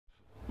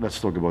let's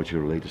talk about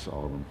your latest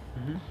album.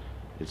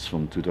 It's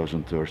from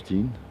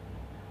 2013.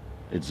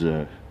 It's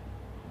a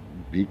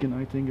beacon,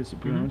 I think it's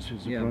pronounced.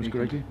 Is it pronounced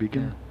correctly?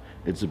 Beacon.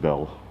 Yeah. It's a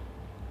bell.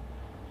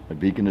 A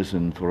beacon is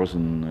for us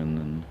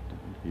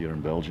here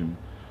in Belgium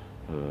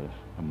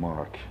a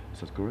mark.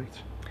 Is that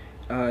correct?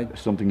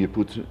 Something you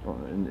put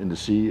in the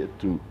sea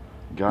to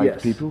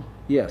guide people?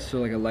 Yes, so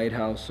like a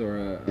lighthouse or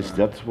a... Is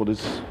that what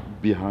is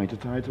behind the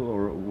title,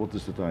 or what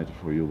is the title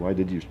for you? Why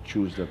did you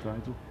choose that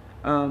title?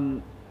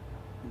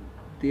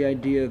 The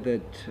idea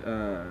that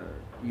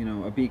you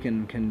know, a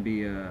beacon can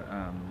be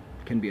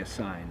a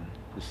sign.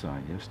 The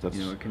sign, yes, that's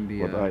it can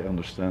be what I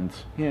understand.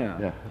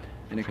 Yeah.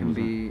 And it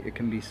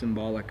can be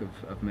symbolic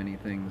of many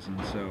things,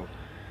 and so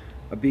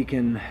a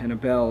beacon and a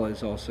bell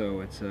is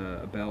also,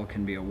 a bell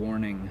can be a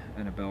warning,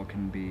 and a bell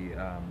can be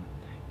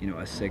you know,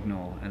 a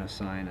signal and a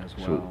sign as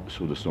well.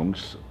 So the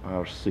songs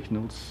are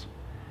signals.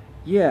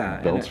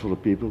 Yeah. Bells for the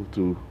people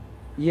to.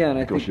 Yeah, and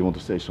because you want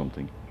to say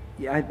something.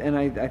 Yeah,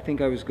 I think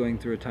I was going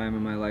through a time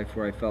in my life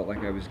where I felt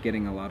like I was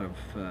getting a lot of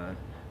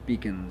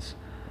beacons,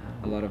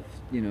 a lot of,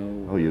 you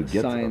know, you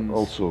get signs.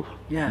 Also,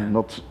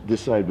 not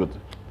this side, but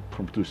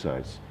from two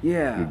sides.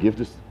 Yeah. You give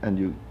this and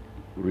you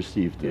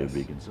receive the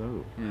beacons.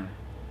 Oh. Yeah.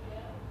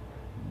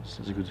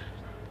 That's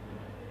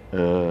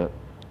good.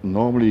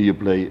 Normally you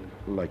play,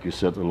 like you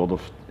said, a lot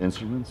of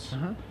instruments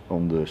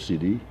on the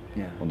CD.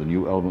 Yeah. On the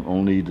new album,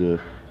 only the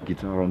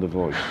guitar and the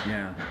voice.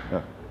 Yeah.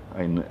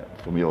 And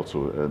for me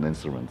also an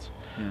instrument.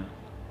 Yeah.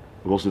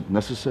 Was it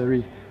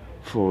necessary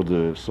for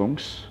the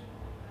songs,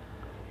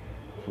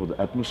 for the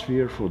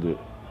atmosphere, for the...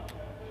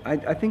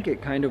 I think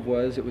it kind of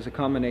was. It was a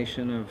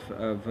combination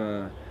of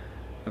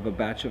a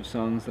batch of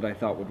songs that I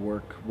thought would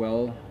work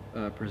well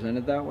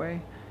presented that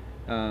way,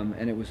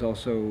 and it was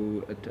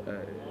also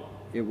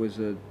it was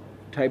a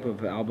type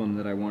of album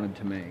that I wanted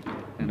to make,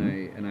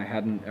 and I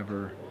had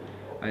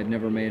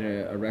never made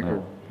a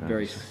record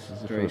very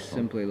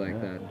simply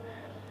like that,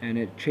 and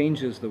it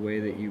changes the way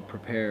that you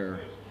prepare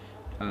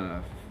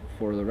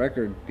for the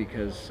record,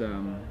 because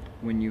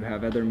when you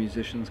have other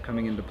musicians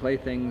coming in to play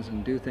things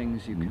and do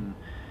things, you can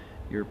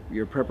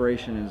your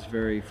preparation is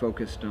very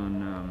focused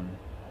on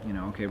you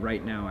know, okay,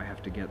 right now I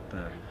have to get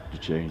the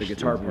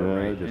guitar part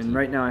right, and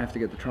right now I have to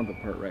get the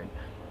trumpet part right.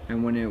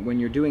 And when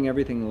you're doing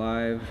everything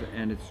live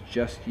and it's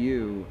just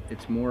you,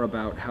 it's more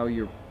about how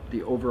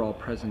the overall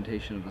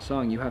presentation of the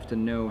song. You have to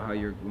know how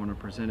you want to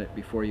present it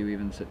before you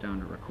even sit down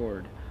to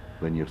record.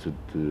 When you sit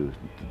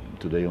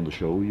today on the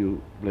show,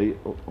 you play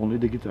only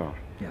the guitar?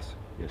 Yes.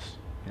 Yes.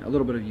 Yeah, a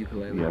little bit of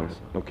ukulele. Yeah. Also.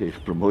 Okay,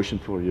 promotion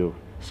for your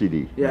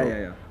CD.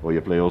 Yeah. Or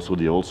you play also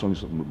the old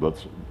songs,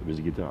 but with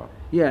the guitar.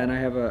 Yeah, and I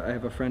have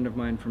a friend of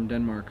mine from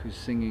Denmark who's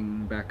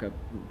singing backup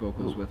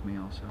vocals with me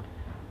also.